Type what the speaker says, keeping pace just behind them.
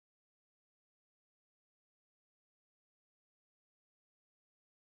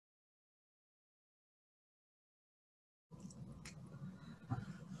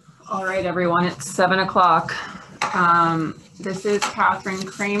All right, everyone, it's 7 o'clock. This is Catherine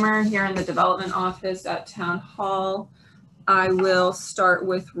Kramer here in the development office at Town Hall. I will start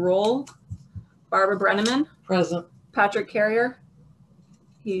with roll. Barbara Brenneman. Present. Patrick Carrier.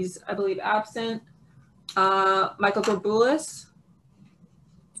 He's, I believe, absent. Michael Gerboulis.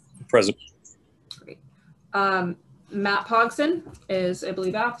 Present. Great. Matt Pogson is, I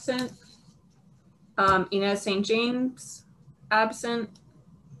believe, absent. Inez St. James, absent.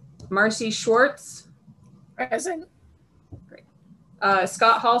 Marcy Schwartz. Present. Great.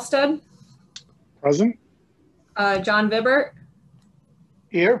 Scott Halstead. Present. John Vibbert.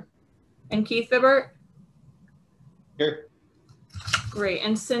 Here. And Keith Vibbert. Here. Great.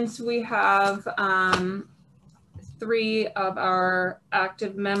 And since we have 3 of our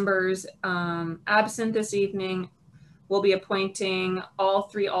active members absent this evening, we'll be appointing all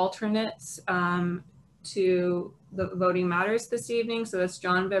 3 alternates to the voting matters this evening. So that's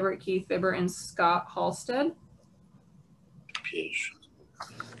John Vibbert, Keith Vibbert, and Scott Halstead.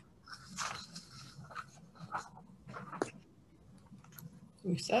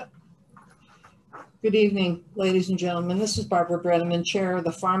 Reset. Good evening, ladies and gentlemen. This is Barbara Brenneman, Chair of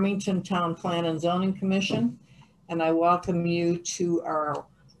the Farmington Town Plan and Zoning Commission, and I welcome you to our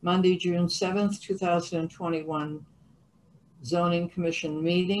Monday, June 7th, 2021 Zoning Commission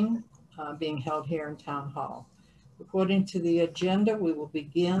meeting being held here in Town Hall. According to the agenda, we will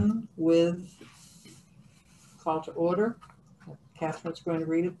begin with call to order. Catherine's going to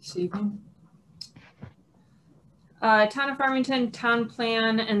read it this evening. Town of Farmington Town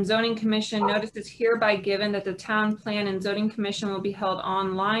Plan and Zoning Commission notice is hereby given that the Town Plan and Zoning Commission will be held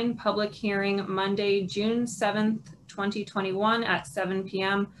online public hearing Monday, June 7th, 2021 at 7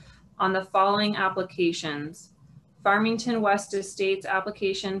 p.m. on the following applications. Farmington West Estates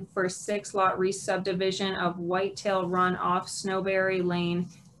application for 6-lot re-subdivision of Whitetail Run off Snowberry Lane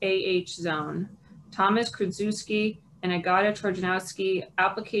AH zone. Thomas Krzyzewski and Agata Trojanowski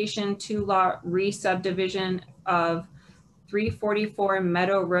application 2-lot re-subdivision of 344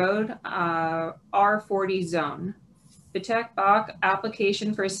 Meadow Road, R40 zone. Vitek Bach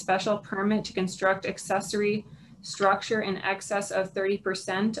application for a special permit to construct accessory structure in excess of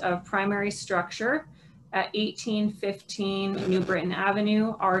 30% of primary structure at 1815 New Britain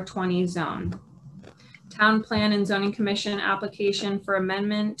Avenue, R20 zone. Town Plan and Zoning Commission application for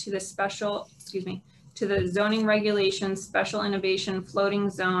amendment to the zoning regulations special innovation floating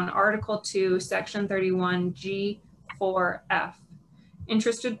zone Article 2 Section 31 G4F.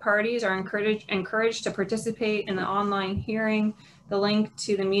 Interested parties are encouraged to participate in the online hearing. The link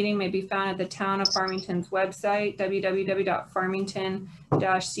to the meeting may be found at the Town of Farmington's website,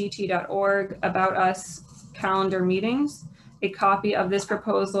 www.farmington-ct.org, About Us, Calendar Meetings. A copy of this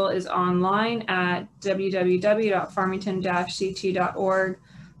proposal is online at www.farmington-ct.org,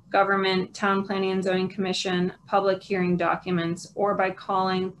 Government, Town Planning and Zoning Commission, Public Hearing Documents, or by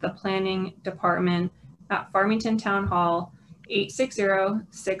calling the Planning Department at Farmington Town Hall,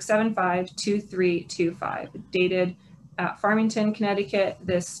 860-675-2325, dated at Farmington, Connecticut,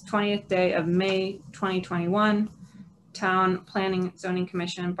 this 20th day of May, 2021. Town Planning Zoning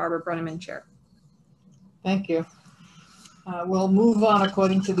Commission, Barbara Brenneman, Chair. Thank you. We'll move on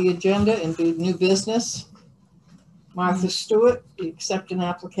according to the agenda and do new business. Martha Stewart, accept an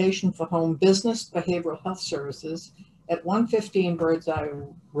application for home business behavioral health services at 115 Birdseye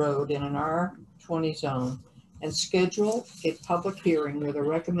Road in an R20 zone and schedule a public hearing with a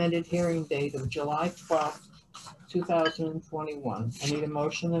recommended hearing date of July 12th, 2021. I need a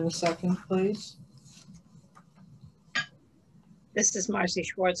motion and a second, please. This is Marcy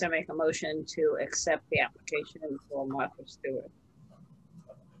Schwartz. I make a motion to accept the application for Martha Stewart.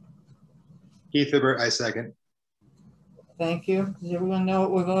 Keith Vibbert, I second. Thank you. Does everyone know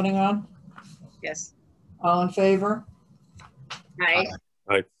what we're voting on? Yes. All in favor? Aye.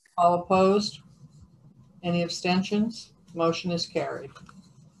 Aye. All opposed? Any abstentions? Motion is carried.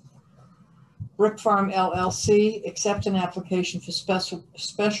 Brick Farm LLC, accept an application for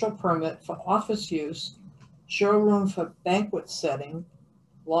special permit for office use, showroom for banquet setting,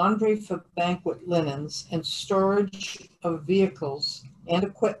 laundry for banquet linens, and storage of vehicles and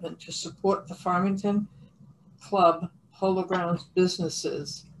equipment to support the Farmington Club Polo Grounds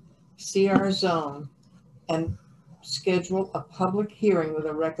businesses, CR zone, and schedule a public hearing with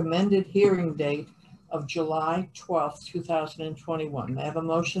a recommended hearing date of July 12th, 2021. May I have a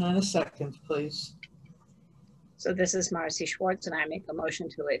motion and a second, please? So this is Marcy Schwartz, and I make a motion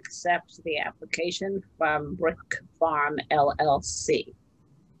to accept the application from Brick Farm LLC.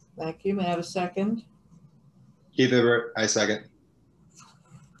 Thank you. May I have a second? Keith Vibbert, I second.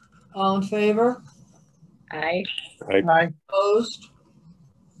 All in favor? Aye. Aye. Opposed?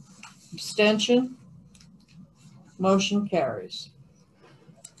 Abstention? Motion carries.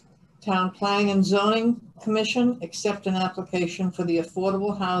 Town Planning and Zoning Commission accept an application for the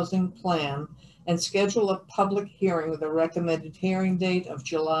Affordable Housing Plan and schedule a public hearing with a recommended hearing date of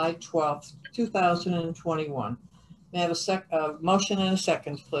July 12th, 2021. May I have a motion and a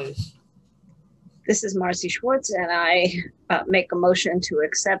second, please? This is Marcy Schwartz, and I make a motion to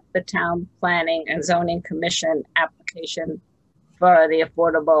accept the Town Planning and Zoning Commission application for the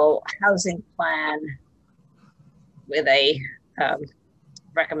Affordable Housing Plan with a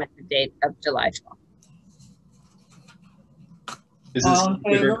recommended date of July 12th. Is this All in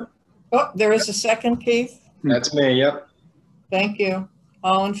favor? Oh, there is a second, Keith. That's me, yep. Thank you.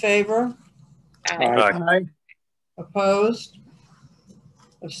 All in favor? Aye. Opposed?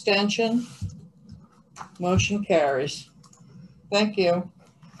 Abstention? Motion carries. Thank you.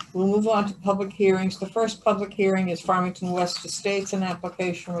 We'll move on to public hearings. The first public hearing is Farmington West Estates, an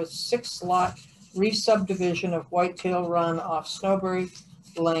application with 6-lot re-subdivision of Whitetail Run off Snowberry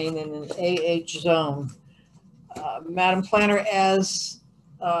Lane in an AH zone. Madam Planner, as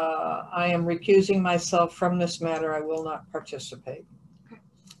I am recusing myself from this matter, I will not participate.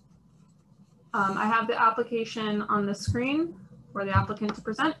 I have the application on the screen for the applicant to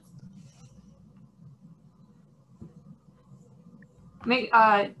present.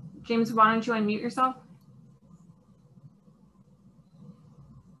 James, why don't you unmute yourself?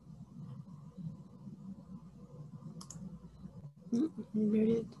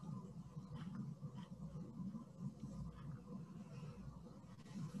 Muted.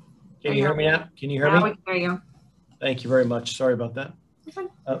 Can you hear me now? Can you hear Now me? we can hear you. Thank you very much. Sorry about that. Okay.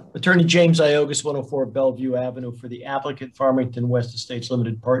 Attorney James Iogus, 104 Bellevue Avenue, for the applicant Farmington West Estates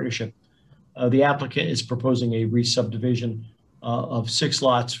Limited Partnership. The applicant is proposing a re-subdivision of 6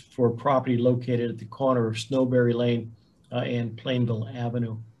 lots for property located at the corner of Snowberry Lane and Plainville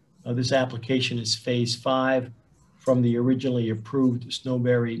Avenue. This application is phase 5 from the originally approved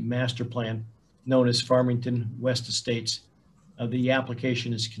Snowberry Master Plan, known as Farmington West Estates. The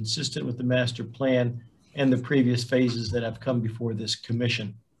application is consistent with the master plan and the previous phases that have come before this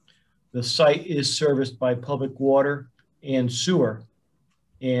commission. The site is serviced by public water and sewer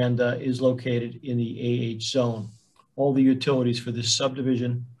and is located in the AH zone. All the utilities for this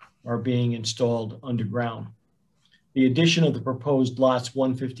subdivision are being installed underground. The addition of the proposed lots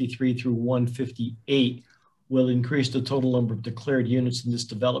 153 through 158 will increase the total number of declared units in this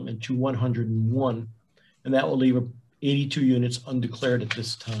development to 101, and that will leave 82 units undeclared at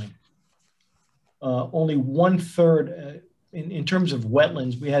this time. Only 1/3, in terms of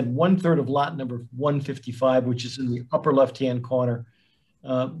wetlands, we had 1/3 of lot number 155, which is in the upper left-hand corner,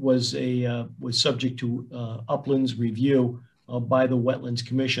 was subject to uplands review by the Wetlands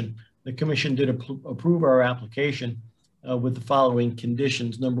Commission. The commission did approve our application with the following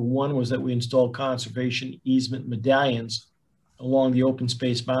conditions. Number 1 was that we install conservation easement medallions along the open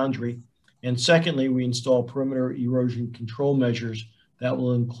space boundary. And secondly, we install perimeter erosion control measures that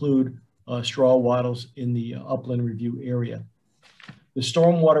will include straw wattles in the upland review area. The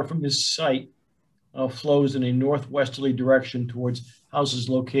stormwater from this site flows in a northwesterly direction towards houses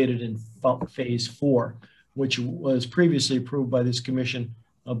located in phase 4, which was previously approved by this commission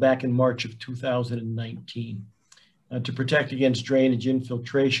back in March of 2019. To protect against drainage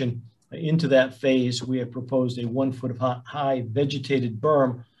infiltration into that phase, we have proposed a 1-foot high vegetated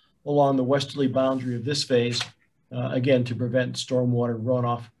berm along the westerly boundary of this phase, again, to prevent stormwater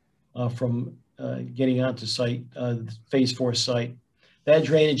runoff from getting onto site, phase 4 site. That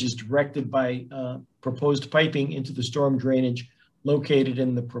drainage is directed by proposed piping into the storm drainage located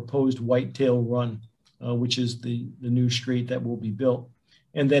in the proposed Whitetail Run, which is the new street that will be built.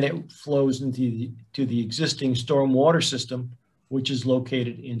 And then it flows into the existing storm water system, which is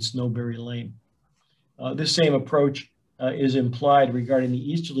located in Snowberry Lane. This same approach is implied regarding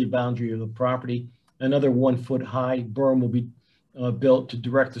the easterly boundary of the property. Another 1-foot high berm will be built to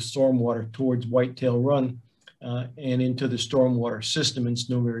direct the stormwater towards Whitetail Run and into the stormwater system in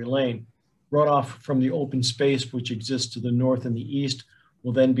Snowberry Lane. Runoff from the open space, which exists to the north and the east,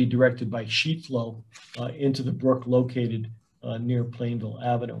 will then be directed by sheet flow into the brook located near Plainville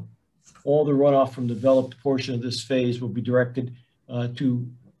Avenue. All the runoff from the developed portion of this phase will be directed to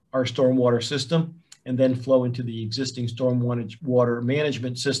our stormwater system and then flow into the existing stormwater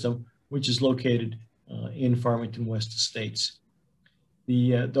management system, which is located in Farmington West Estates.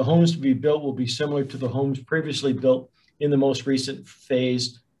 The homes to be built will be similar to the homes previously built in the most recent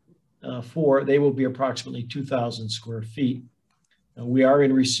phase 4. They will be approximately 2,000 square feet. We are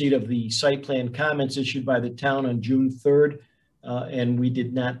in receipt of the site plan comments issued by the town on June 3rd, and we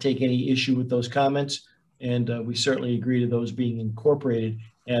did not take any issue with those comments, and we certainly agree to those being incorporated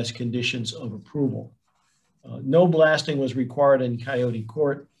as conditions of approval. No blasting was required in Coyote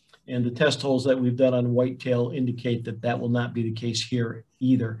Court, and the test holes that we've done on Whitetail indicate that that will not be the case here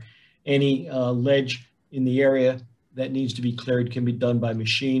either. Any ledge in the area that needs to be cleared can be done by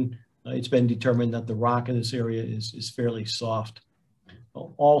machine. It's been determined that the rock in this area is fairly soft.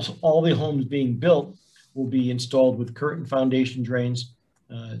 All the homes being built will be installed with curtain foundation drains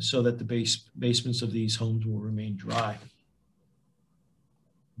so that the basements of these homes will remain dry.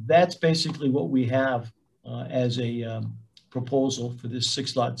 That's basically what we have as a proposal for this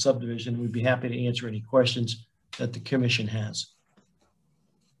 6-lot subdivision. We'd be happy to answer any questions that the commission has.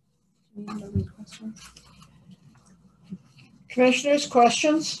 Commissioners,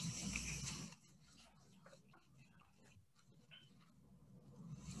 questions?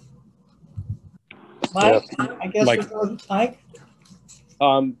 Mike, I guess Mike. we'll go to Mike.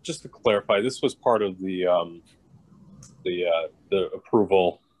 Just to clarify, this was part of the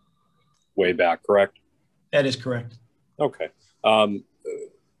approval way back, correct? That is correct. Okay.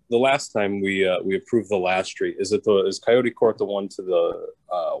 The last time we approved the last street, is Coyote Court the one to the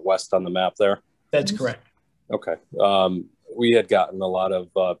west on the map there? That's correct. Okay. We had gotten a lot of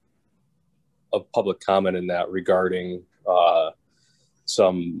public comment in that regarding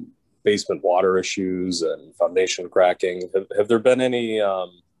some basement water issues and foundation cracking. Have there been any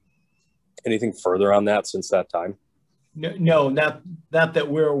anything further on that since that time? No, not that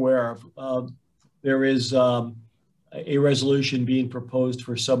we're aware of. There is a resolution being proposed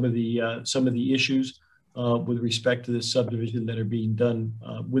for some of the issues with respect to this subdivision that are being done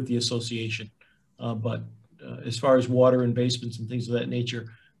with the association. But as far as water and basements and things of that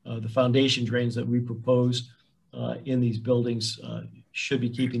nature, the foundation drains that we propose in these buildings should be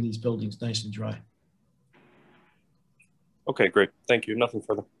keeping these buildings nice and dry. Okay, great. Thank you. Nothing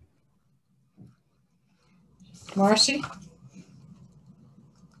further. Marcy?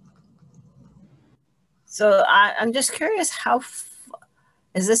 So I'm just curious,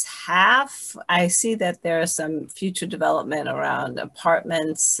 is this half? I see that there is some future development around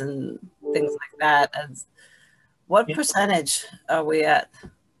apartments and things like that. What percentage are we at?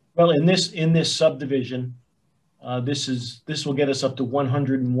 Well, in this subdivision, this will get us up to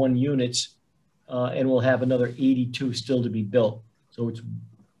 101 units, and we'll have another 82 still to be built. So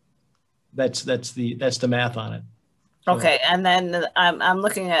that's the math on it. So, Okay, and then I'm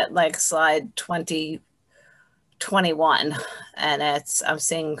looking at like slide 2021, and I'm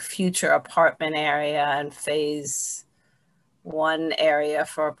seeing future apartment area and phase 1 area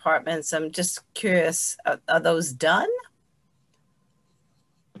for apartments. I'm just curious, are those done?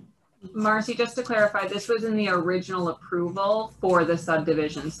 Marcy, just to clarify, this was in the original approval for the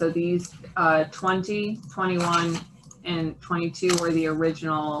subdivision. So these 20, 21, and 22 were the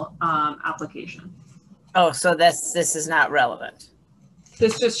original application. Oh, so this is not relevant.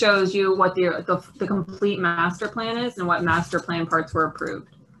 This just shows you what the complete master plan is and what master plan parts were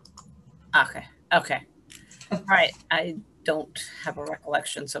approved. Okay. All right. I don't have a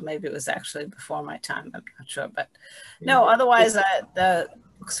recollection, so maybe it was actually before my time. I'm not sure, but no, otherwise that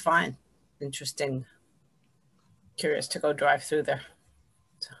looks fine. Interesting. Curious to go drive through there.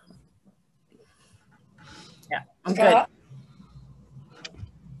 So, yeah, I'm good.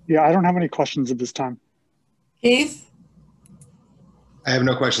 Yeah, I don't have any questions at this time. Keith? I have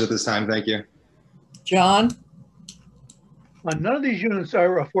no questions at this time. Thank you. John? None of these units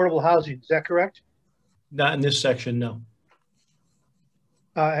are affordable housing, is that correct? not in this section, no.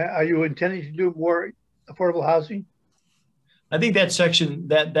 Are you intending to do more affordable housing? I think that section,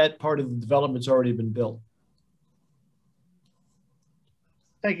 that part of the development's already been built.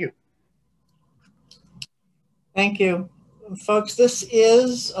 Thank you. Thank you. Folks, this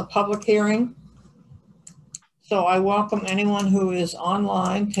is a public hearing. So I welcome anyone who is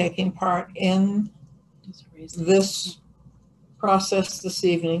online taking part in this process this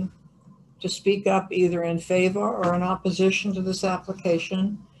evening to speak up either in favor or in opposition to this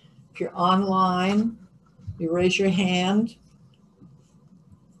application. If you're online, you raise your hand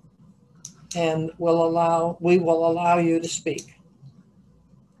and we will allow you to speak.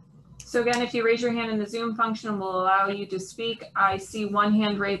 So again, if you raise your hand in the Zoom function, we'll allow you to speak. I see one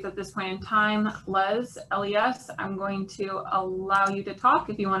hand raised at this point in time. Les, LES, I'm going to allow you to talk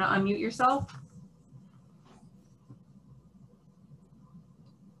if you want to unmute yourself.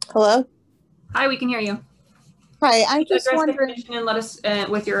 Hello? Hi, we can hear you. Hi, I'm just Address the wondering, commission and let us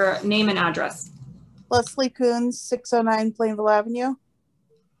with your name and address. Leslie Coons, 609 Plainville Avenue.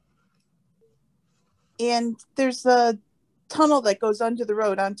 And there's a tunnel that goes under the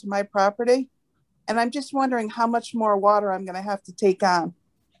road onto my property. And I'm just wondering how much more water I'm going to have to take on.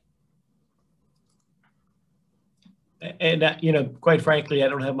 And, quite frankly, I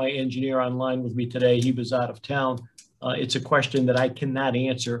don't have my engineer online with me today. He was out of town. It's a question that I cannot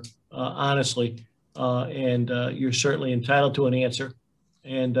answer, honestly. And you're certainly entitled to an answer.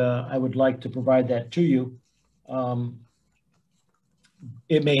 And I would like to provide that to you.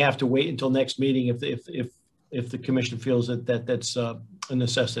 It may have to wait until next meeting if the commission feels that's a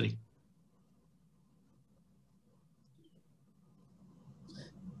necessity.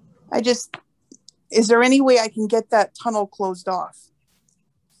 Is there any way I can get that tunnel closed off?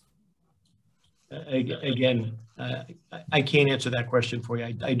 Again, I can't answer that question for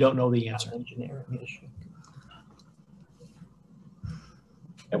you. I don't know the answer. Engineering issue.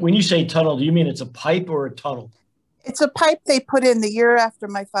 When you say tunnel, do you mean it's a pipe or a tunnel? It's a pipe they put in the year after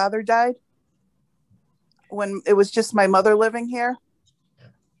my father died, when it was just my mother living here.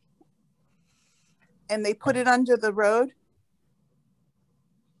 And they put it under the road.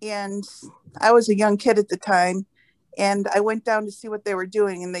 And I was a young kid at the time, and I went down to see what they were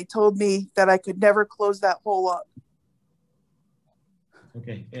doing, and they told me that I could never close that hole up.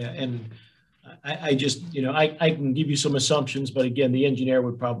 Okay, yeah, and I just, I can give you some assumptions, but again, the engineer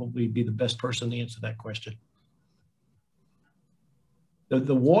would probably be the best person to answer that question.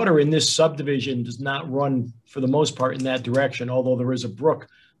 The water in this subdivision does not run, for the most part, in that direction, although there is a brook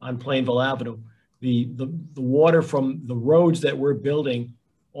on Plainville Avenue. The water from the roads that we're building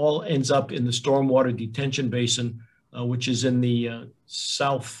all ends up in the stormwater detention basin, which is in the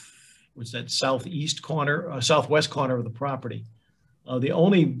southwest corner of the property. The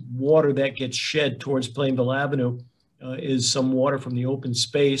only water that gets shed towards Plainville Avenue is some water from the open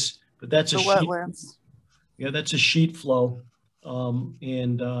space, but that's wetlands. Yeah, that's a sheet flow,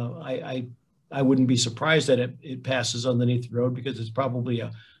 and I wouldn't be surprised that it passes underneath the road because it's probably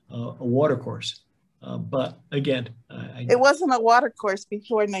a water course. But again, it wasn't a water course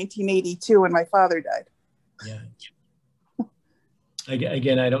before 1982 when my father died. Yeah.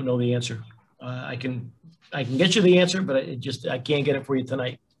 Again, I don't know the answer. I can get you the answer, but I can't get it for you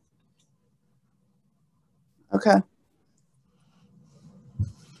tonight. Okay.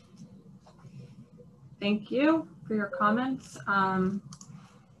 Thank you for your comments.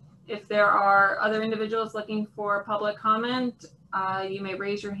 If there are other individuals looking for public comment, you may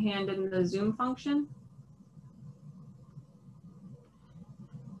raise your hand in the Zoom function.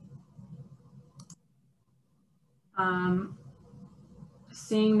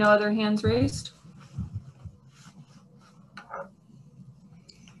 Seeing no other hands raised.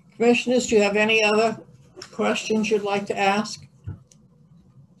 Commissioners, do you have any other questions you'd like to ask?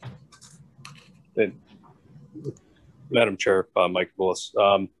 Madam Chair, Mike Willis.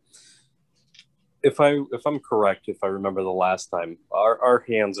 If I'm correct, if I remember the last time, our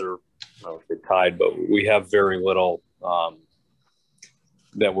hands are, I don't know if they're tied, but we have very little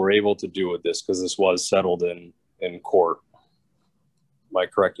that we're able to do with this because this was settled in court. Am I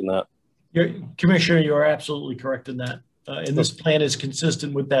correct in that? Commissioner, you are absolutely correct in that. And this plan is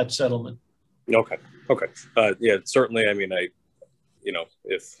consistent with that settlement. Okay. Yeah, certainly. I mean,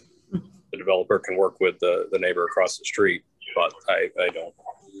 if the developer can work with the neighbor across the street, but I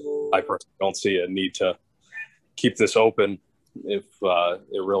personally don't see a need to keep this open if we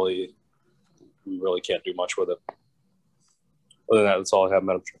really can't do much with it. Other than that, that's all I have,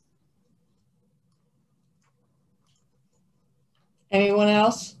 Madam Chair. Anyone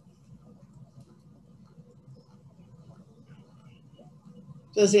else?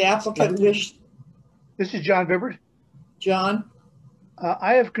 Does the applicant wish? This is John Bibbert. John?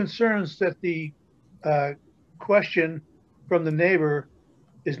 I have concerns that the question from the neighbor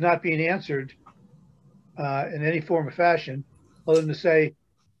is not being answered in any form or fashion, other than to say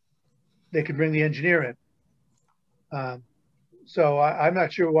they could bring the engineer in. So I'm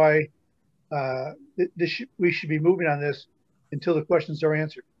not sure why we should be moving on this until the questions are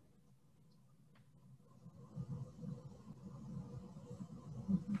answered.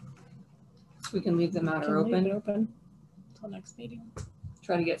 We can leave the matter open until next meeting.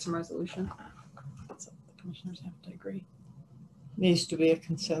 Try to get some resolution. So the commissioners have to agree. Needs to be a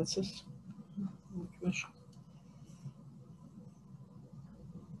consensus. Commission.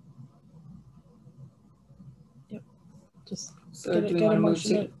 Yep. Just So do we get want a to move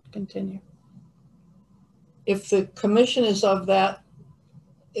motion to? to continue. If the commission is of that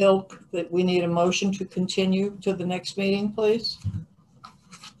ilk, that we need a motion to continue to the next meeting, please.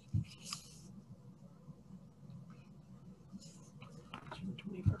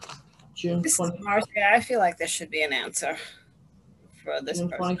 June This is 20, Marcia. I feel like there should be an answer for this June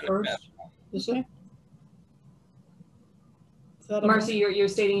person. 21st, is it? Is that a Marcy, you're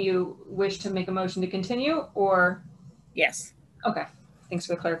stating you wish to make a motion to continue, or? Yes. Okay, thanks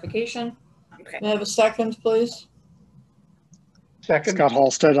for the clarification. Okay. May I have a second, please? Second. Scott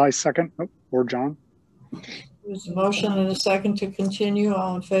Halstead, I second. Oh, or John. There's a motion and a second to continue.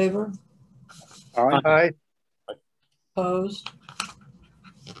 All in favor? Aye. Aye. Opposed?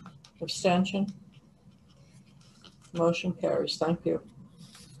 Abstention? Motion carries. Thank you.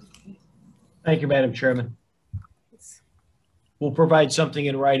 Thank you, Madam Chairman. We'll provide something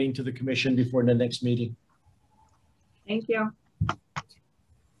in writing to the commission before the next meeting. Thank you.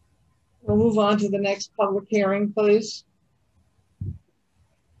 We'll move on to the next public hearing, please.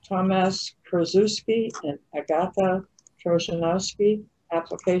 Thomas Krasuski and Agatha Troshanowski,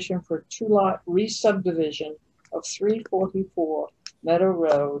 application for two-lot re-subdivision of 344 Meadow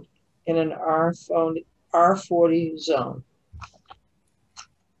Road in an R40 zone.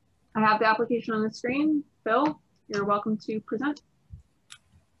 I have the application on the screen. Bill, you're welcome to present.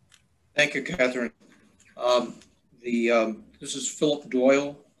 Thank you, Catherine. This is Philip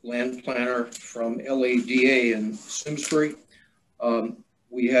Doyle, land planner from LADA in Simsbury.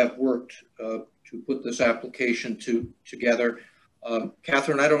 We have worked to put this application together.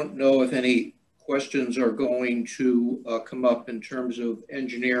 Catherine, I don't know if any questions are going to come up in terms of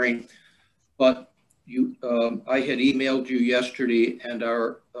engineering, but I had emailed you yesterday, and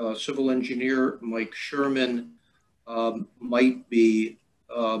our civil engineer, Mike Sherman, might be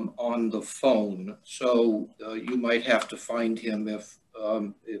on the phone. So you might have to find him if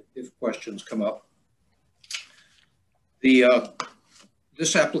questions come up.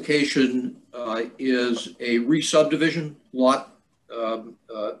 This application is a re-subdivision. Lot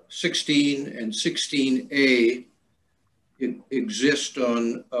 16 and 16A exist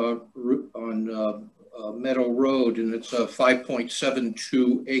on Meadow Road, and it's a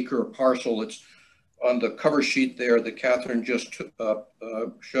 5.72 acre parcel. It's on the cover sheet there that Catherine just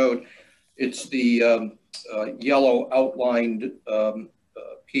showed. It's the yellow outlined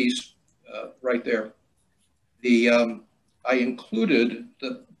piece right there. I included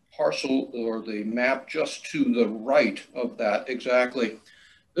the parcel or the map just to the right of that exactly.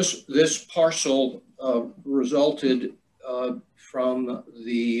 This parcel resulted from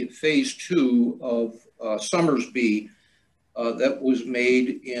the phase 2 of Summersby that was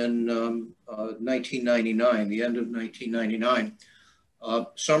made in 1999, the end of 1999.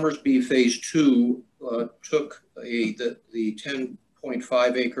 Summersby phase 2 took the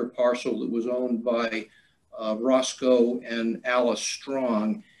 10.5 acre parcel that was owned by Roscoe and Alice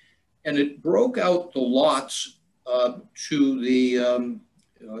Strong, and it broke out the lots to the,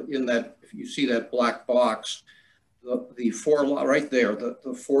 in that, if you see that black box, the 4 lot right there,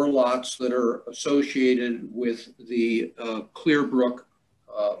 the 4 lots that are associated with the Clearbrook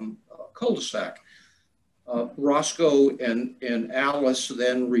cul-de-sac. Roscoe and Alice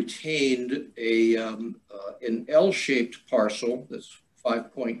then retained an L-shaped parcel that's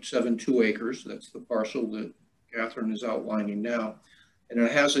 5.72 acres. That's the parcel that Catherine is outlining now. And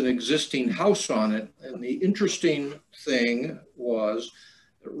it has an existing house on it. And the interesting thing was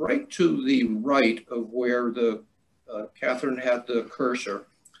that right to the right of where the Catherine had the cursor,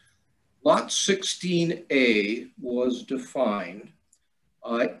 lot 16A was defined.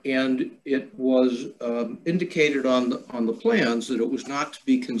 And it was indicated on the plans that it was not to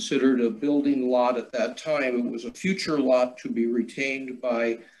be considered a building lot at that time. It was a future lot to be retained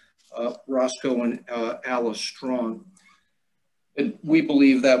by Roscoe and Alice Strong. And we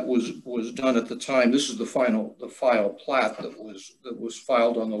believe that was done at the time. This is the final plat that was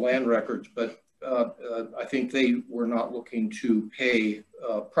filed on the land records, but I think they were not looking to pay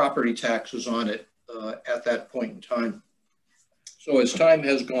property taxes on it at that point in time. So as time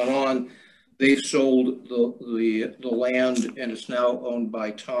has gone on, they've sold the land, and it's now owned by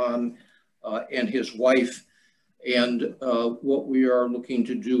Tom and his wife. And what we are looking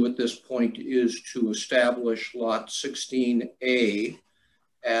to do at this point is to establish lot 16A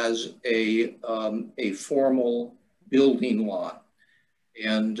as a formal building lot.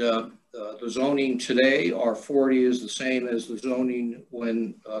 And the zoning today, R40, is the same as the zoning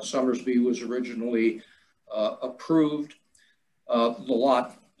when Summersby was originally approved. The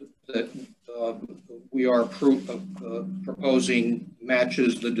lot that we are proposing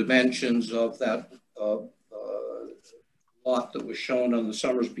matches the dimensions of that lot that was shown on the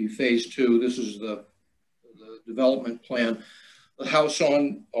Summersby phase 2. This is the development plan. The house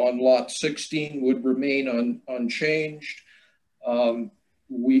on lot 16 would remain unchanged.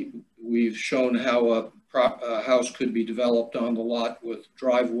 We've shown how a house could be developed on the lot with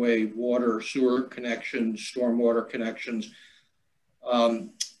driveway, water, sewer connections, stormwater connections.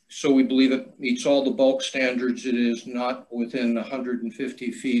 So we believe it meets all the bulk standards. It is not within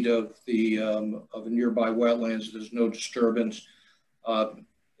 150 feet of nearby wetlands. There's no disturbance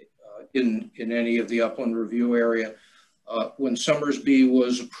in any of the upland review area. When Summersby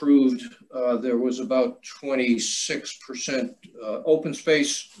was approved, there was about 26% open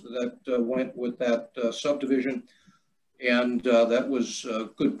space that went with that subdivision. And that was a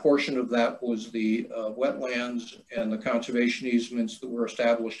good portion of that was the wetlands and the conservation easements that were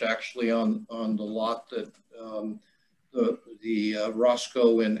established actually on the lot that the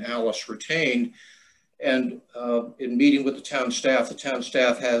Roscoe and Alice retained. And in meeting with the town staff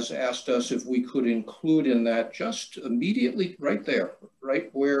has asked us if we could include in that just immediately right there,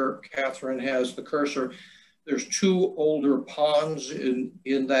 right where Catherine has the cursor. There's 2 older ponds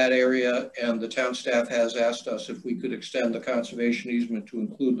in that area, and the town staff has asked us if we could extend the conservation easement to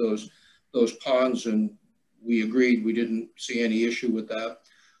include those ponds, and we agreed. We didn't see any issue with that.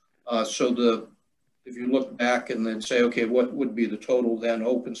 If you look back and then say, okay, what would be the total then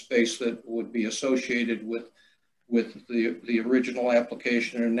open space that would be associated with the original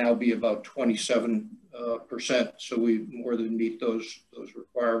application, and now be about 27%. So we more than meet those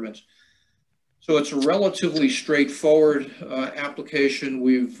requirements. So it's a relatively straightforward application.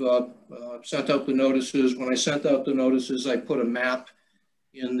 We've sent out the notices. When I sent out the notices, I put a map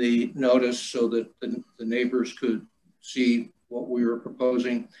in the notice so that the neighbors could see what we were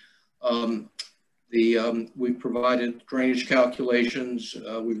proposing. We provided drainage calculations.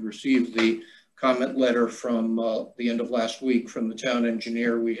 We've received the comment letter from the end of last week from the town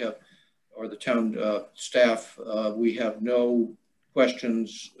engineer. Or the town staff. We have no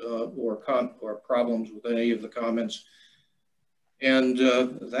questions or problems with any of the comments. And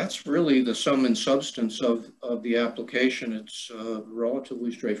that's really the sum and substance of the application. It's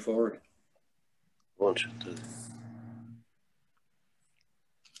relatively straightforward.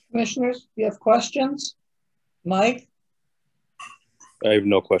 Commissioners, do you have questions? Mike? I have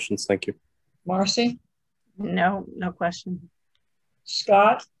no questions. Thank you. Marcy? No question.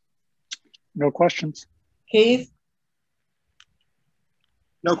 Scott? No questions. Keith?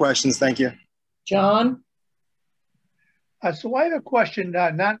 No questions. Thank you. John? So I have a question,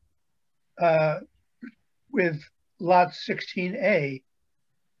 not with lot 16A,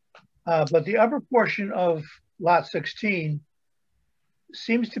 but the upper portion of lot 16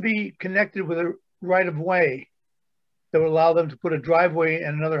 seems to be connected with a right-of-way that would allow them to put a driveway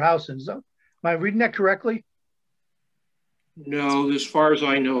and another house in. So, am I reading that correctly? No, as far as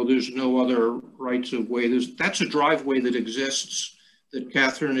I know, there's no other rights of way. That's a driveway that exists that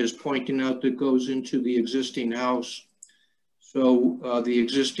Catherine is pointing out that goes into the existing house. So the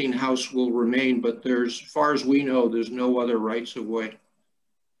existing house will remain, but as far as we know, there's no other rights of way.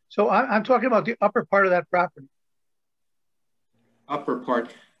 So I'm talking about the upper part of that property. Upper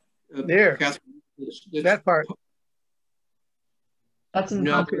part. There. Catherine, that part. That's in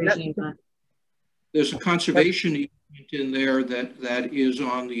conservation easement. There's a conservation easement in there that is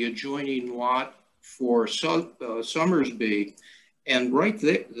on the adjoining lot for Summersby. And right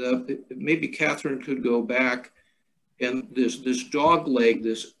there, maybe Catherine could go back, and this dog leg,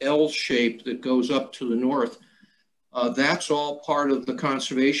 this L shape that goes up to the north, that's all part of the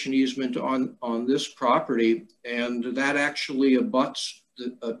conservation easement on this property. And that actually abuts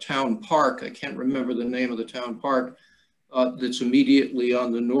a town park. I can't remember the name of the town park that's immediately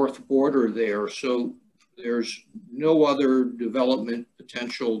on the north border there. So there's no other development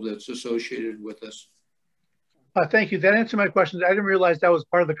potential that's associated with this. Thank you. That answered my question. I didn't realize that was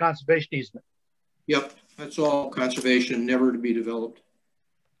part of the conservation easement. Yep, that's all conservation, never to be developed.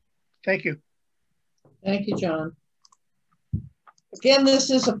 Thank you. Thank you, John. Again, this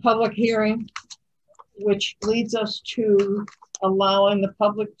is a public hearing, which leads us to allowing the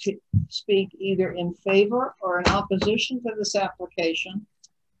public to speak either in favor or in opposition to this application.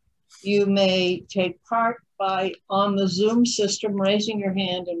 You may take part by, on the Zoom system, raising your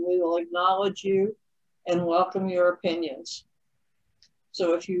hand, and we will acknowledge you and welcome your opinions.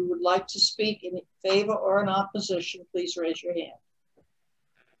 So if you would like to speak in favor or in opposition, please raise your hand.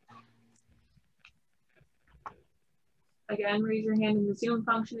 Again, raise your hand in the Zoom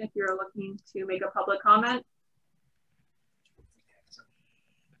function if you're looking to make a public comment.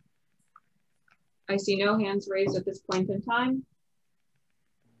 I see no hands raised at this point in time.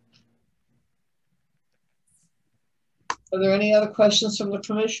 Are there any other questions from the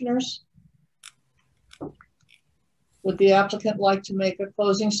commissioners? Would the applicant like to make a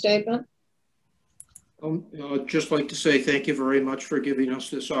closing statement? I'd just like to say thank you very much for giving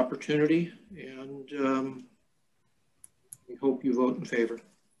us this opportunity, and we hope you vote in favor.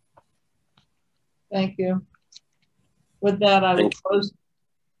 Thank you. With that, I will close.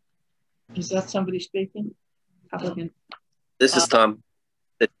 Is that somebody speaking? Applicant. This is Tom.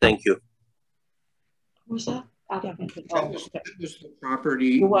 Thank you. Who's that? applicant. Oh, That was okay. the property.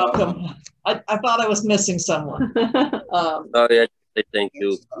 You're welcome. I thought I was missing someone. Sorry, I thank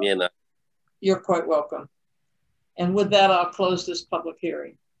you, Mina. You're quite welcome. And with that, I'll close this public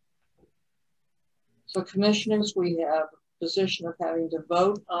hearing. So commissioners, we have a position of having to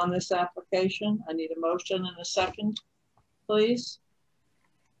vote on this application. I need a motion and a second, please.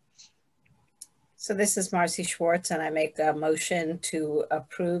 So this is Marcy Schwartz, and I make a motion to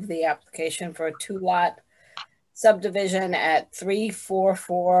approve the application for a 2-lot subdivision at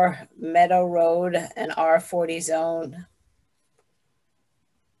 344 Meadow Road, an R40 zone.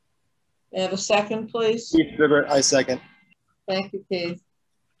 May I have a second, please? Keith Hibbert, I second. Thank you, Keith.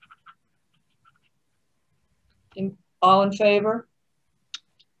 All in favor?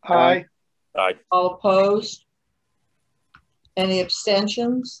 Aye. Aye. All opposed? Any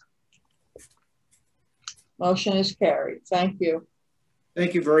abstentions? Motion is carried. Thank you.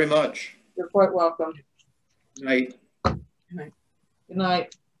 Thank you very much. You're quite welcome. Night. Good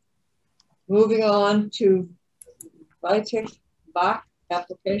night. Moving on to Vitek Bach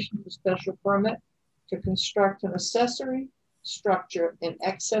application for special permit to construct an accessory structure in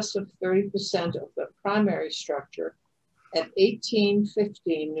excess of 30% of the primary structure at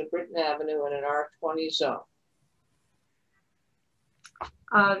 1815 New Britain Avenue in an R20 zone.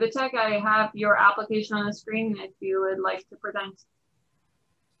 Vitek, I have your application on the screen if you would like to present.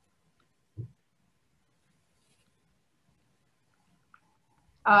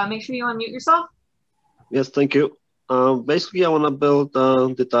 Make sure you unmute yourself. Yes, thank you. Basically, I want to build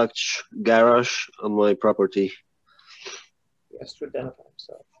a detached garage on my property. Yes, to identify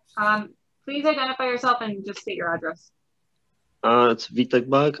himself. Please identify yourself and just state your address. It's Vitek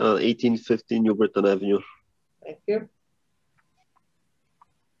Bach, 1815 New Britain Avenue. Thank you.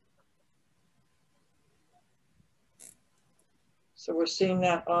 So we're seeing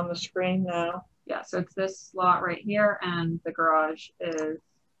that on the screen now. Yeah, so it's this lot right here, and the garage is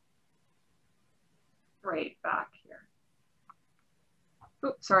right back here.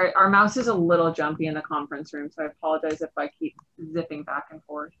 Oops, sorry, our mouse is a little jumpy in the conference room, so I apologize if I keep zipping back and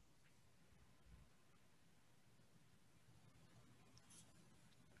forth.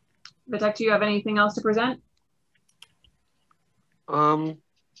 Vitek, do you have anything else to present? No,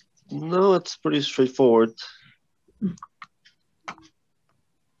 it's pretty straightforward.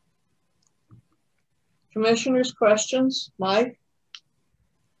 Commissioners, questions? Mike?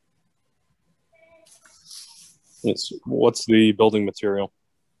 Yes. What's the building material?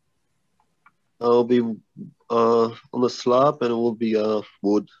 I'll be on the slab, and it will be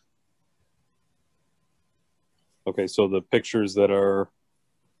wood. Okay, so the pictures that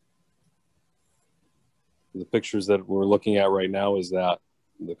we're looking at right now, is that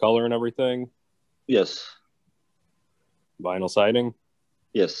the color and everything? Yes. Vinyl siding?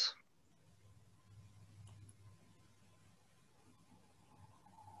 Yes.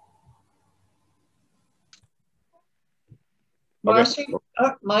 Marcy?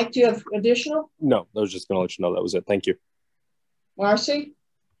 Okay. Mike, do you have additional? No, I was just going to let you know that was it. Thank you. Marcy?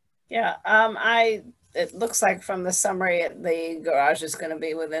 Yeah, it looks like from the summary, the garage is going to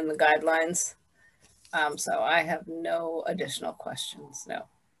be within the guidelines. So I have no additional questions, no.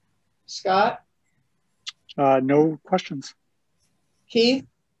 Scott? No questions. Keith?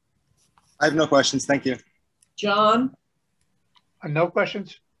 I have no questions. Thank you. John? No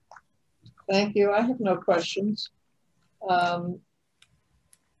questions? Thank you. I have no questions.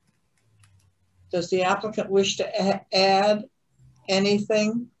 Does the applicant wish to add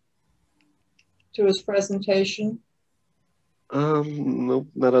anything to his presentation? No,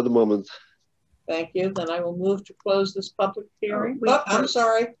 not at the moment. Thank you. Then I will move to close this public hearing. Oh, I'm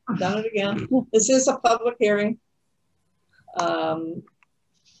sorry, done it again. This is a public hearing.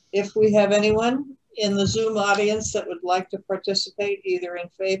 If we have anyone in the Zoom audience that would like to participate either in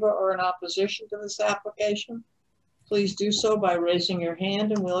favor or in opposition to this application, please do so by raising your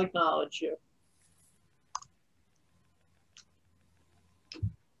hand and we'll acknowledge you.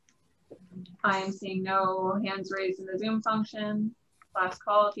 I am seeing no hands raised in the Zoom function. Last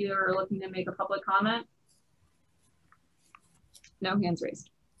call if you are looking to make a public comment. No hands raised.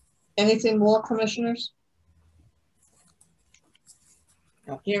 Anything more, commissioners?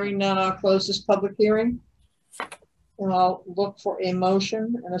 No. Hearing none, I'll close this public hearing. And I'll look for a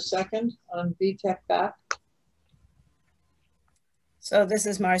motion and a second on Vitek Bach. So this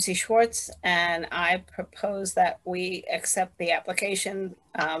is Marcy Schwartz, and I propose that we accept the application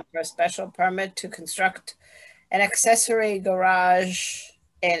for a special permit to construct an accessory garage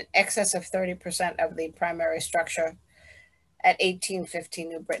in excess of 30% of the primary structure at 1815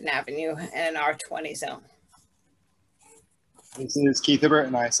 New Britain Avenue in an R20 zone. This is Keith Hibbert,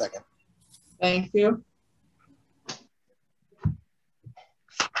 and I second. Thank you.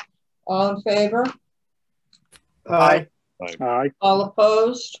 All in favor? Aye. Aye. All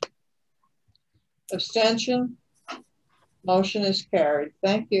opposed? Abstention? Motion is carried.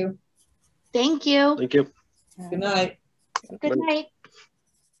 Thank you. Thank you. Thank you. Good night. Good night.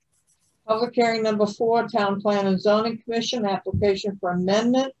 Public hearing number 4, Town Plan and Zoning Commission, application for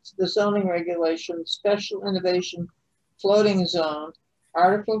amendment to the zoning regulations, special innovation floating zone,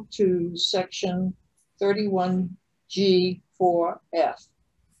 Article 2, Section 31G4F.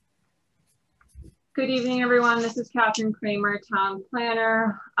 Good evening, everyone. This is Catherine Kramer, Town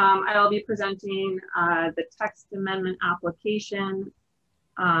Planner. I'll be presenting the text amendment application.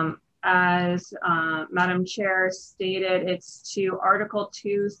 As Madam Chair stated, it's to Article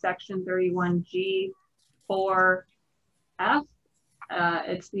 2, Section 31G4F.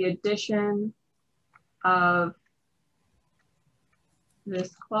 It's the addition of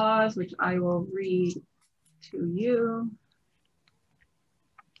this clause, which I will read to you.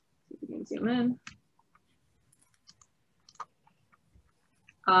 See if we can zoom in.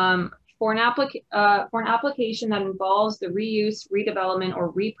 For an application that involves the reuse, redevelopment,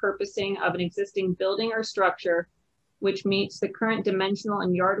 or repurposing of an existing building or structure which meets the current dimensional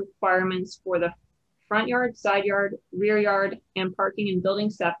and yard requirements for the front yard, side yard, rear yard, and parking and building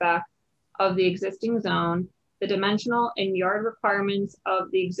setback of the existing zone, the dimensional and yard requirements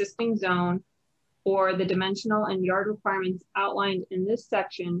of the existing zone, or the dimensional and yard requirements outlined in this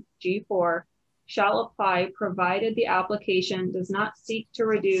section, G4, shall apply provided the application does not seek to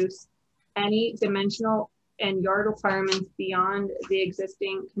reduce any dimensional and yard requirements beyond the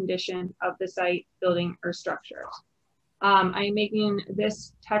existing condition of the site, building, or structure. I am making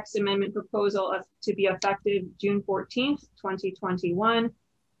this text amendment proposal to be effective June 14th, 2021.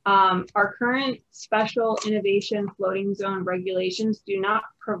 Our current special innovation floating zone regulations do not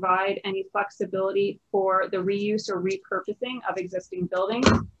provide any flexibility for the reuse or repurposing of existing buildings.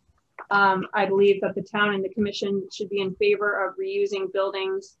 I believe that the town and the commission should be in favor of reusing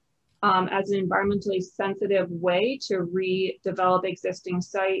buildings as an environmentally sensitive way to redevelop existing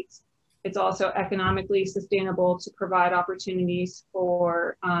sites. It's also economically sustainable to provide opportunities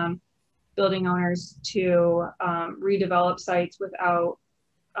for building owners to redevelop sites without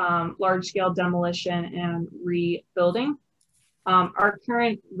large-scale demolition and rebuilding. Our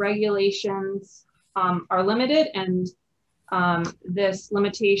current regulations are limited, and this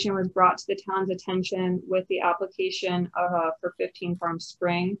limitation was brought to the town's attention with the application for 15 Farm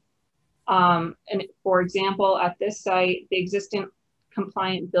Spring. And for example, at this site, the existing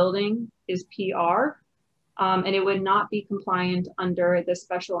compliant building is PR, and it would not be compliant under the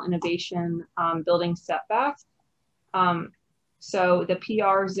special innovation building setback. So the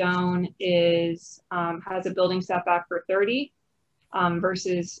PR zone is has a building setback for 30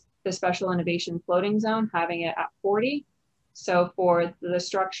 versus the special innovation floating zone having it at 40. So for the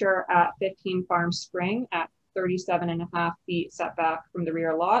structure at 15 Farm Spring at 37.5 feet setback from the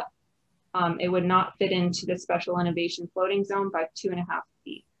rear lot, it would not fit into the special innovation floating zone by 2.5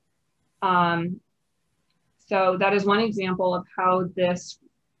 feet. So that is one example of how this,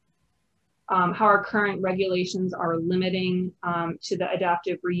 how our current regulations are limiting to the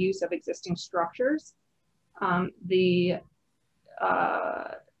adaptive reuse of existing structures. The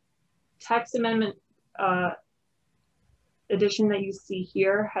text amendment addition that you see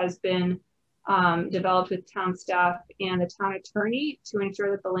here has been developed with town staff and the town attorney to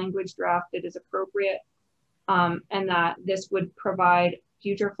ensure that the language drafted is appropriate and that this would provide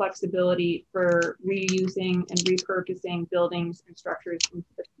future flexibility for reusing and repurposing buildings and structures into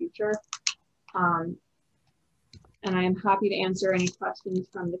the future. And I am happy to answer any questions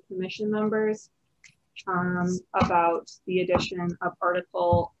from the commission members about the addition of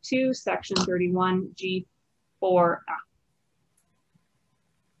Article 2, Section 31G4F.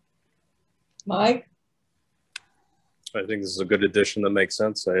 Mike? I think this is a good addition that makes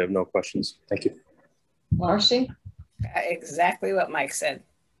sense. I have no questions. Thank you. Marcy? Exactly what Mike said.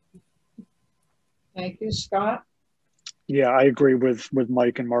 Thank you. Scott? Yeah, I agree with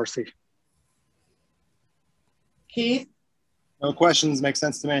Mike and Marcy. Keith? No questions. Makes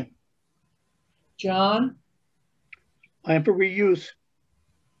sense to me. John? I am for reuse.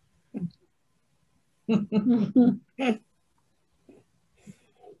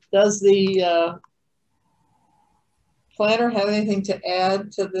 Does the planner have anything to add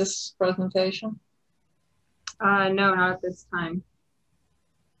to this presentation? No, not at this time.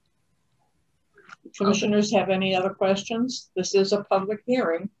 Commissioners have any other questions? This is a public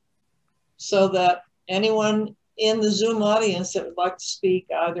hearing, so that anyone in the Zoom audience that would like to speak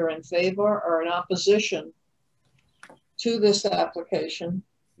either in favor or in opposition to this application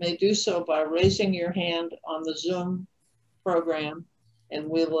may do so by raising your hand on the Zoom program and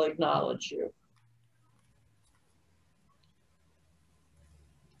we will acknowledge you.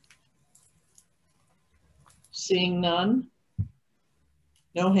 Seeing none?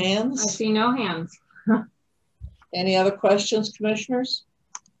 No I hands? see no hands. Any other questions, commissioners?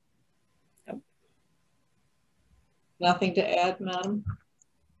 Nope. Nothing to add, madam?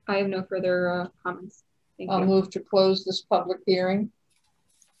 I have no further comments. Thank I'll you. move to close this public hearing.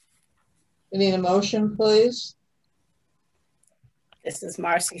 We need a motion, please. This is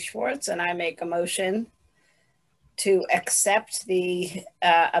Marcy Schwartz, and I make a motion to accept the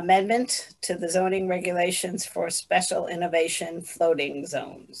amendment to the zoning regulations for special innovation floating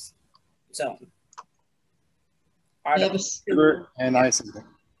zones. Zone. Article 2. And I second.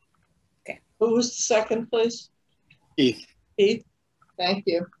 Who was the second, please? Keith. Keith, thank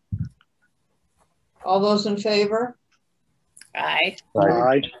you. All those in favor? Aye.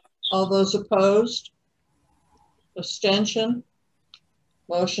 Aye. All those opposed? Abstention?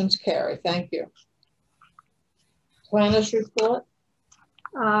 Motion's carry. Thank you. Planners report?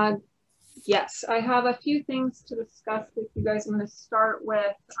 Yes, I have a few things to discuss with you guys. I'm going to start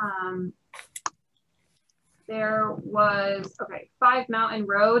with, there was, 5 Mountain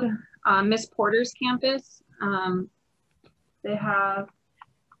Road, Miss Porter's campus. They have,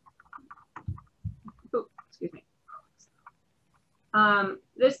 excuse me.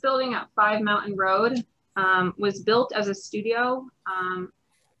 This building at 5 Mountain Road was built as a studio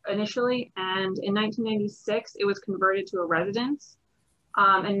initially, and in 1996 it was converted to a residence.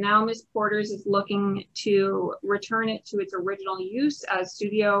 And now Miss Porter's is looking to return it to its original use as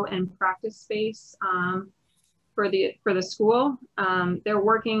studio and practice space for the school. They're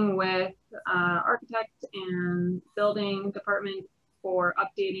working with architect and building department for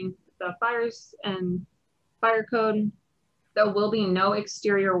updating the fires and fire code. There will be no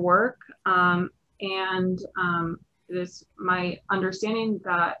exterior work, and it is my understanding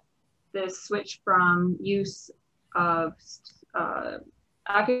that this switch from use of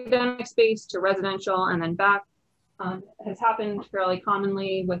academic space to residential and then back has happened fairly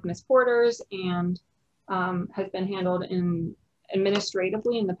commonly with Miss Porter's, and has been handled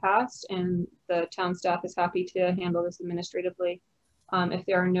administratively in the past, and the town staff is happy to handle this administratively. If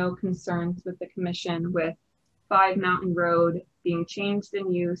there are no concerns with the commission with 5 Mountain Road being changed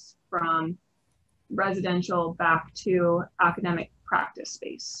in use from residential back to academic practice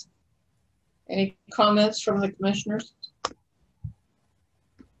space. Any comments from the commissioners?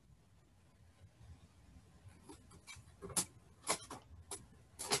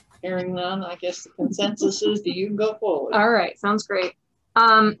 Hearing none, I guess the consensus is that you can go forward. All right, sounds great.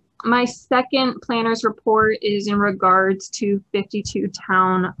 My second planner's report is in regards to 52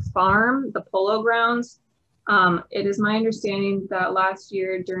 Town Farm, the polo grounds. It is my understanding that last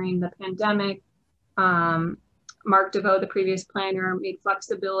year during the pandemic, Mark DeVoe, the previous planner, made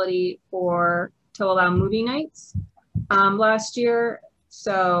flexibility to allow movie nights last year.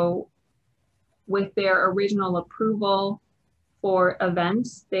 So with their original approval for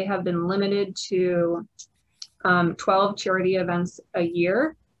events, they have been limited to 12 charity events a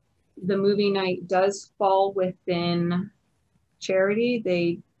year. The movie night does fall within charity.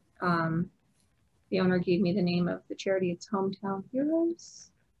 The owner gave me the name of the charity. It's Hometown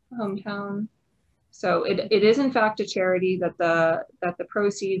Heroes. Hometown. So it is in fact a charity that the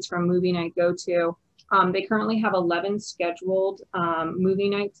proceeds from movie night go to. They currently have 11 scheduled movie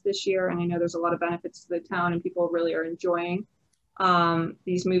nights this year, and I know there's a lot of benefits to the town, and people really are enjoying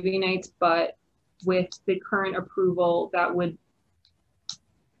these movie nights. But with the current approval, that would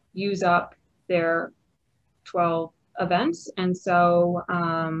use up their 12 events, and so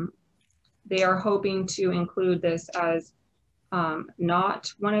they are hoping to include this as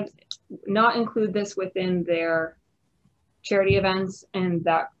not include this within their charity events and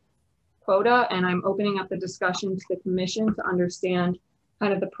that quota. And I'm opening up the discussion to the commission to understand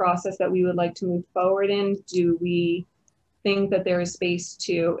kind of the process that we would like to move forward in. Do we think that there is space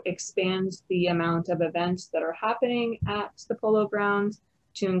to expand the amount of events that are happening at the polo grounds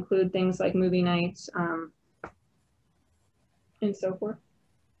to include things like movie nights and so forth?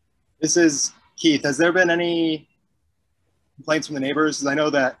 This is Keith. Has there been any complaints from the neighbors? Because I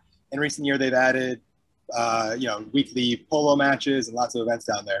know that in recent year they've added, weekly polo matches and lots of events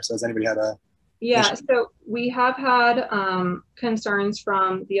down there. So has anybody had a? Yeah, so we have had concerns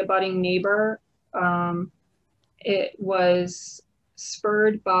from the abutting neighbor. It was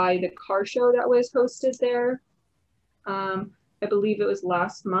spurred by the car show that was hosted there. I believe it was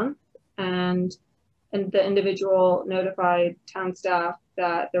last month, and the individual notified town staff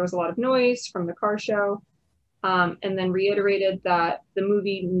that there was a lot of noise from the car show, and then reiterated that the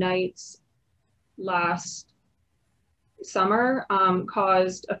movie nights last summer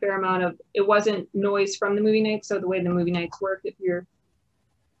caused a fair amount of, it wasn't noise from the movie nights. So the way the movie nights work, if you're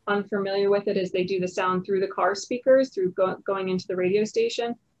unfamiliar with it, is they do the sound through the car speakers through going into the radio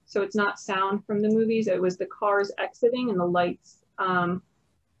station. So it's not sound from the movies. It was the cars exiting and the lights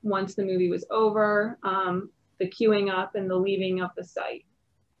once the movie was over, the queuing up and the leaving of the site.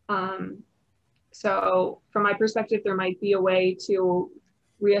 So from my perspective, there might be a way to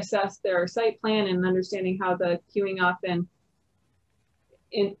reassess their site plan and understanding how the queuing up and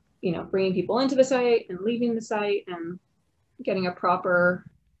bringing people into the site and leaving the site and getting a proper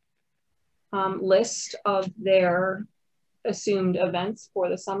list of their assumed events for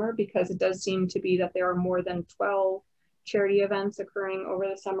the summer, because it does seem to be that there are more than 12 charity events occurring over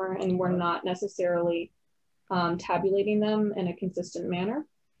the summer, and we're not necessarily tabulating them in a consistent manner.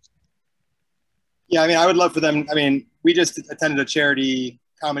 Yeah, I mean, I would love for them. I mean, we just attended a charity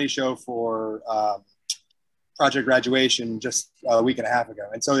comedy show for Project Graduation just a week and a half ago.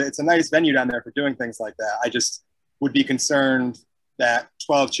 And so it's a nice venue down there for doing things like that. I just would be concerned that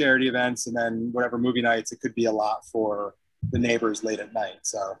 12 charity events and then whatever movie nights, it could be a lot for the neighbors late at night.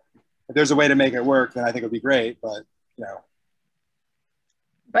 So if there's a way to make it work, then I think it would be great, but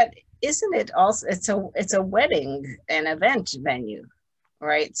But isn't it also, it's a wedding and event venue,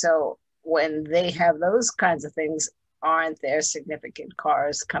 right? So when they have those kinds of things, aren't there significant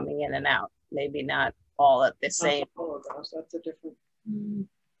cars coming in and out? Maybe not all at the same. That's a different.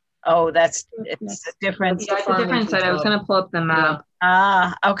 Oh, it's a different. Yeah, it's a different site. I was going to pull up the map.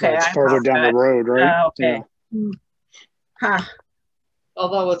 Okay. It's further down the road, right? Okay. Yeah. Huh.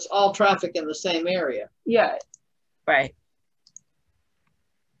 Although it's all traffic in the same area. Yeah. Right.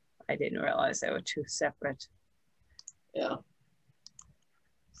 I didn't realize they were two separate. Yeah.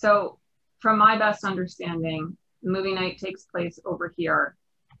 So from my best understanding, the movie night takes place over here,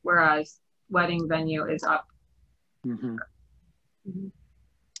 whereas wedding venue is up. Mm-hmm.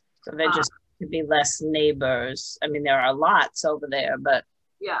 So there just could be less neighbors. I mean, there are lots over there, but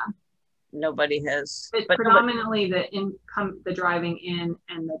yeah, nobody has. It's predominantly the driving in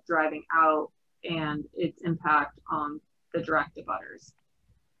and the driving out, and its impact on the direct abutters.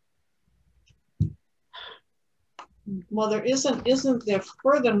 Well, there isn't there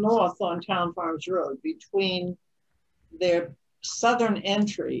further north on Town Farms Road between their southern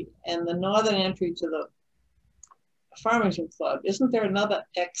entry and the northern entry to the Farmington Club? Isn't there another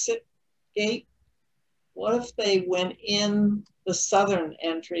exit gate? What if they went in the southern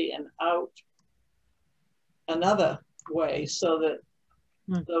entry and out another way so that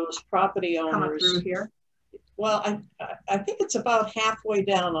those property owners come through here? Well, I think it's about halfway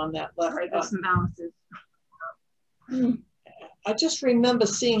down on that left. Right, there's some balances. I just remember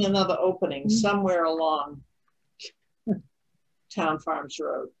seeing another opening somewhere along Town Farms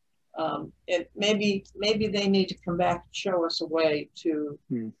Road. Maybe they need to come back and show us a way to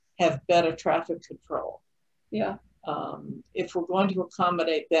have better traffic control. Yeah. If we're going to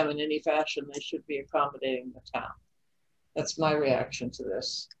accommodate them in any fashion, they should be accommodating the town. That's my reaction to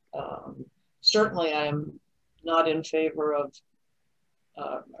this. Certainly, I am not in favor of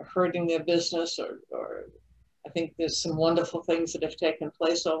hurting their business, or I think there's some wonderful things that have taken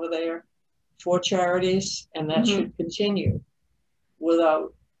place over there for charities, and that should continue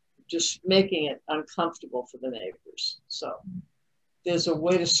without just making it uncomfortable for the neighbors. So there's a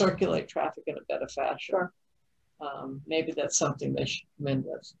way to circulate traffic in a better fashion. Sure. Maybe that's something they should come in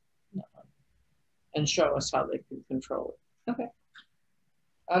with and show us how they can control it. Okay.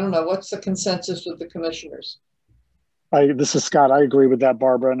 I don't know, what's the consensus with the commissioners? This is Scott. I agree with that,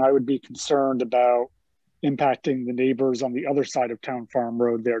 Barbara, and I would be concerned about impacting the neighbors on the other side of Town Farm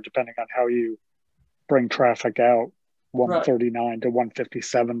Road there, depending on how you bring traffic out 139 to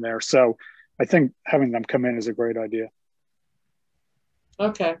 157 there. So I think having them come in is a great idea.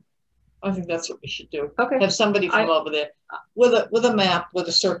 Okay. I think that's what we should do. Okay. Have somebody from over there with a map, with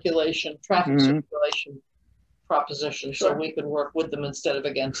a circulation, traffic circulation proposition, so we can work with them instead of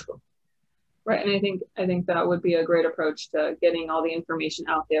against them. Right, and I think that would be a great approach to getting all the information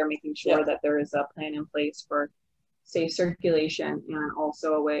out there, making sure that there is a plan in place for safe circulation, and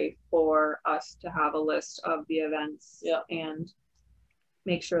also a way for us to have a list of the events and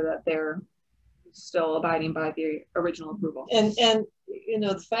make sure that they're still abiding by the original approval. And you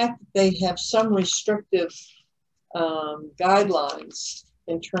know, the fact that they have some restrictive guidelines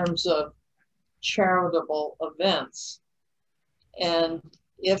in terms of charitable events, and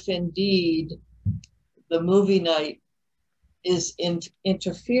if indeed the movie night is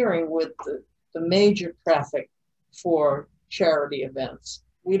interfering with the major traffic for charity events,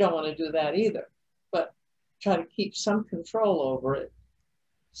 we don't want to do that either, but try to keep some control over it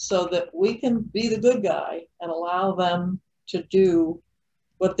so that we can be the good guy and allow them to do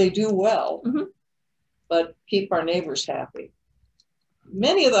what they do well, but keep our neighbors happy.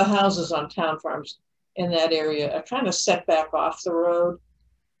 Many of the houses on town farms in that area are kind of set back off the road.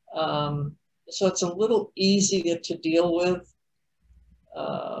 So it's a little easier to deal with.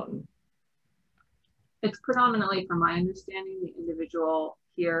 It's predominantly, from my understanding, the individual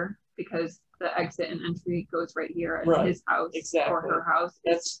here, because the exit and entry goes right here at his house or her house.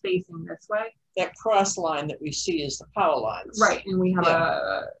 It's facing this way. That cross line that we see is the power lines. Right, and we have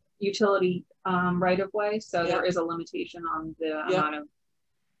a utility right of way, so there is a limitation on the amount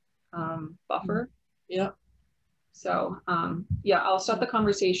of buffer. Yeah. So yeah, I'll start the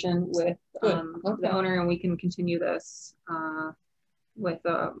conversation with the owner, and we can continue this with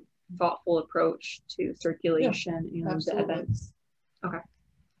a thoughtful approach to circulation and the events. Okay.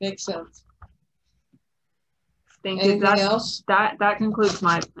 Makes sense. Thank you. Anything else? That concludes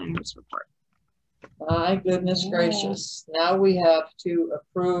my planner's report. My goodness gracious. Now we have to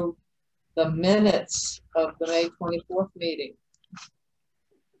approve the minutes of the May 24th meeting.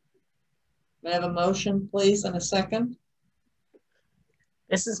 May I have a motion, please, and a second?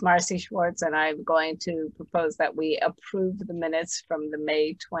 This is Marcy Schwartz, and I'm going to propose that we approve the minutes from the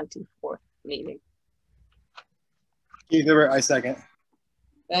May 24th meeting. Keith Hibbert, I second.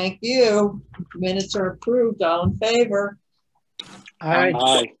 Thank you. Minutes are approved. All in favor? Aye.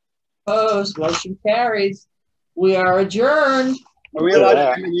 Aye. Opposed? Motion carries. We are adjourned. Are we allowed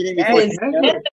to end the meeting before?